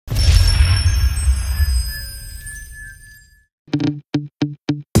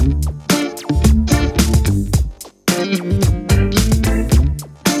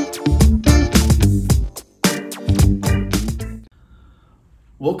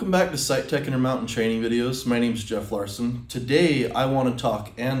Welcome back to Site Tech Intermountain Training Videos. My name is Jeff Larson. Today I want to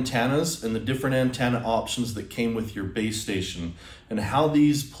talk antennas and the different antenna options that came with your base station and how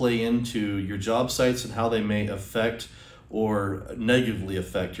these play into your job sites and how they may affect or negatively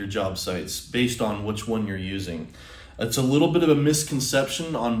affect your job sites based on which one you're using. It's a little bit of a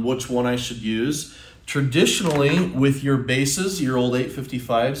misconception on which one I should use. Traditionally, with your bases, your old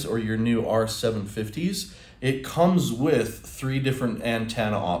 855s or your new R750s, it comes with 3 different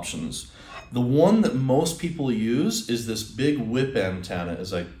antenna options. The one that most people use is this big whip antenna,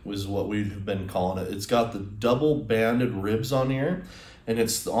 is what we've been calling it. It's got the double banded ribs on here, and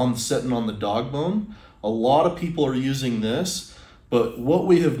it's sitting on the dog bone. A lot of people are using this, but what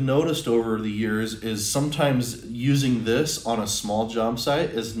we have noticed over the years is sometimes using this on a small job site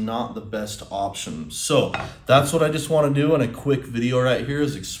is not the best option. So that's what I just want to do in a quick video right here,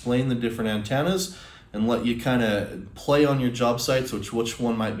 is explain the different antennas and let you kind of play on your job sites which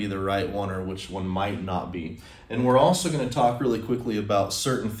one might be the right one or which one might not be. And we're also going to talk really quickly about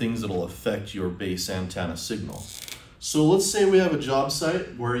certain things that will affect your base antenna signal. So let's say we have a job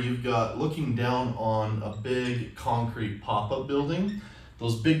site where you've got looking down on a big concrete pop-up building.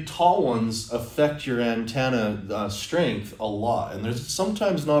 Those big tall ones affect your antenna strength a lot, and there's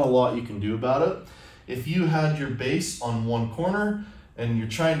sometimes not a lot you can do about it. If you had your base on one corner and you're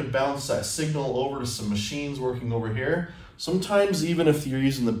trying to bounce that signal over to some machines working over here, sometimes even if you're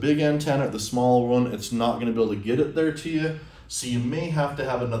using the big antenna, the smaller one, it's not going to be able to get it there to you. So you may have to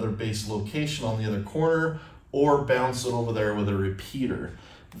have another base location on the other corner or bounce it over there with a repeater.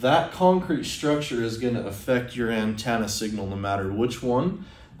 That concrete structure is going to affect your antenna signal no matter which one.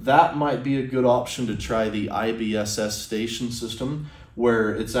 That might be a good option to try the IBSS station system,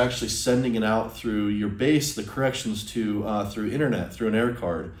 where it's actually sending it out through your base, the corrections to through internet, through an air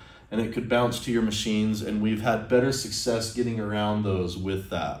card, and it could bounce to your machines, and we've had better success getting around those with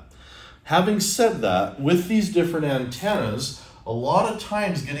that. Having said that, with these different antennas, a lot of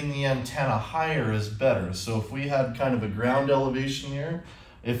times getting the antenna higher is better. So if we had kind of a ground elevation here,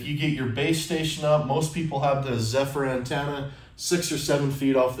 if you get your base station up, most people have the Zephyr antenna 6 or 7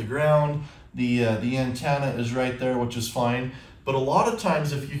 feet off the ground. The antenna is right there, which is fine. But a lot of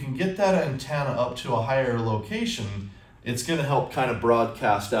times if you can get that antenna up to a higher location, it's going to help kind of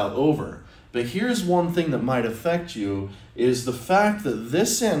broadcast out over. But here's one thing that might affect you, is the fact that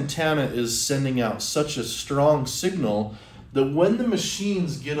this antenna is sending out such a strong signal that when the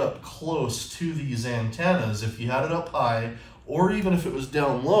machines get up close to these antennas, if you had it up high or even if it was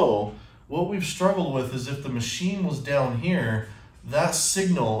down low, what we've struggled with is if the machine was down here, that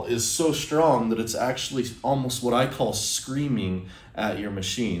signal is so strong that it's actually almost what I call screaming at your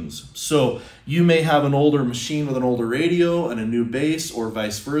machines. So you may have an older machine with an older radio and a new base, or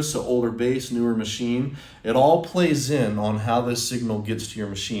vice versa, older base, newer machine. It all plays in on how this signal gets to your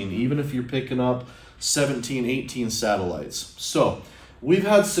machine, even if you're picking up 17, 18 satellites. So we've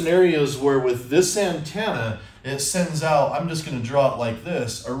had scenarios where with this antenna, it sends out, I'm just going to draw it like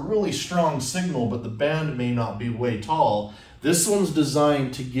this, a really strong signal, but the band may not be way tall. This one's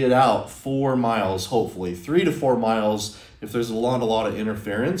designed to get out 4 miles, hopefully 3 to 4 miles if there's a lot of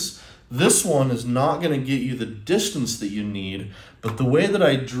interference. This one is not going to get you the distance that you need, but the way that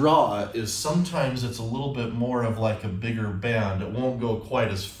I draw it is sometimes it's a little bit more of like a bigger band. It won't go quite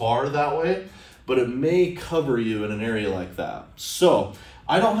as far that way, but it may cover you in an area like that. So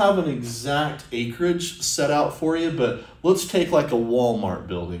I don't have an exact acreage set out for you, but let's take like a Walmart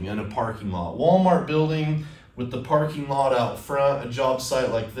building and a parking lot. Walmart building with the parking lot out front, a job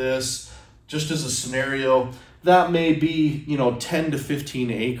site like this, just as a scenario, that may be, 10 to 15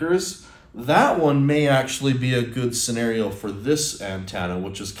 acres. That one may actually be a good scenario for this antenna,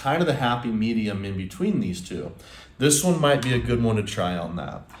 which is kind of the happy medium in between these two. This one might be a good one to try on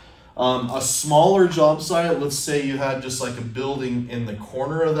that. A smaller job site, let's say you had just like a building in the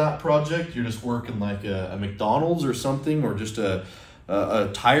corner of that project, you're just working like a McDonald's or something, or just a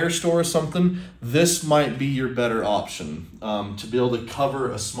tire store or something, this might be your better option to be able to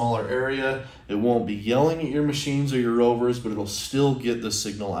cover a smaller area. It won't be yelling at your machines or your rovers, but it'll still get the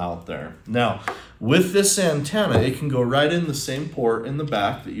signal out there. Now, with this antenna, it can go right in the same port in the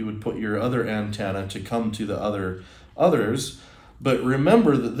back that you would put your other antenna to come to the others. But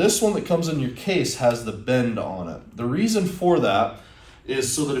remember that this one that comes in your case has the bend on it. The reason for that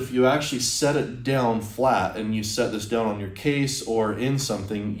is so that if you actually set it down flat and you set this down on your case or in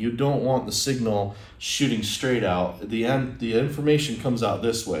something, you don't want the signal shooting straight out. The information comes out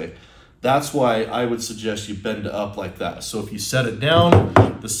this way. That's why I would suggest you bend it up like that. So if you set it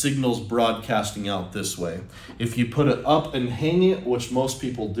down, the signal's broadcasting out this way. If you put it up and hang it, which most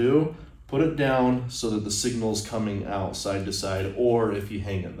people do, put it down so that the signal is coming out side to side, or if you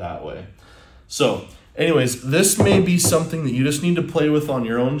hang it that way. So anyways, this may be something that you just need to play with on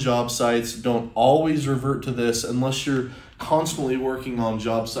your own job sites. Don't always revert to this unless you're constantly working on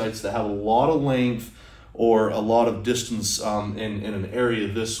job sites that have a lot of length or a lot of distance in an area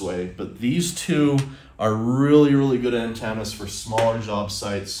this way. But these two are really, really good antennas for smaller job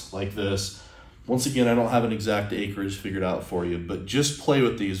sites like this. Once again, I don't have an exact acreage figured out for you, but just play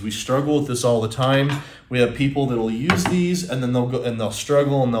with these. We struggle with this all the time. We have people that'll use these and then they'll go and they'll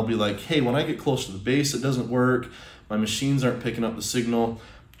struggle and they'll be like, hey, when I get close to the base, it doesn't work. My machines aren't picking up the signal.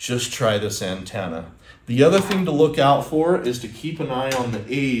 Just try this antenna. The other thing to look out for is to keep an eye on the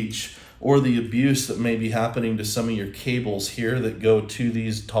age or the abuse that may be happening to some of your cables here that go to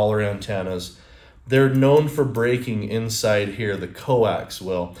these taller antennas. They're known for breaking inside here, the coax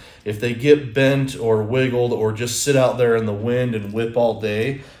will. If they get bent or wiggled or just sit out there in the wind and whip all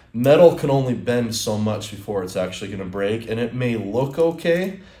day, metal can only bend so much before it's actually going to break, and it may look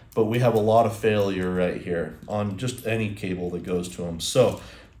okay, but we have a lot of failure right here on just any cable that goes to them. So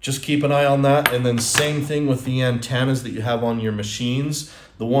just keep an eye on that, and then same thing with the antennas that you have on your machines.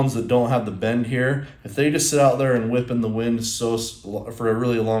 The ones that don't have the bend here, if they just sit out there and whip in the wind for a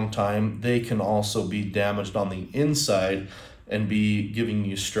really long time, they can also be damaged on the inside and be giving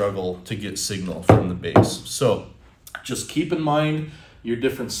you struggle to get signal from the base. So just keep in mind your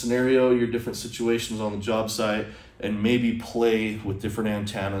different scenario, your different situations on the job site, and maybe play with different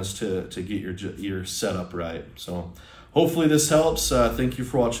antennas to get your setup right. So hopefully this helps. Thank you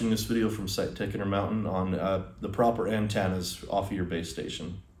for watching this video from Site Tech Intermountain on the proper antennas off of your base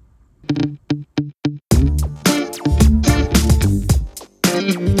station.